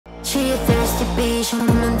to your thirsty beach. Show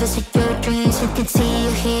them visit your dreams. You can see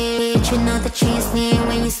you hear it. You know that she's near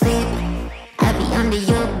when you sleep. I be under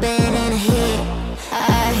your bed and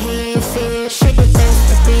I hear you feel. Shake your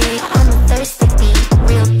thirsty beat. I'm a thirsty beat,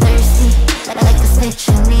 real thirsty, like a snitch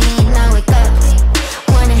on me. Now wake up,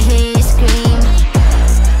 wanna hear you scream.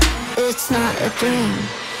 It's not a dream.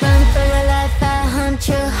 Run for your life, I hunt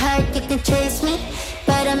your heart. You can chase me,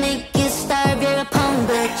 but I make you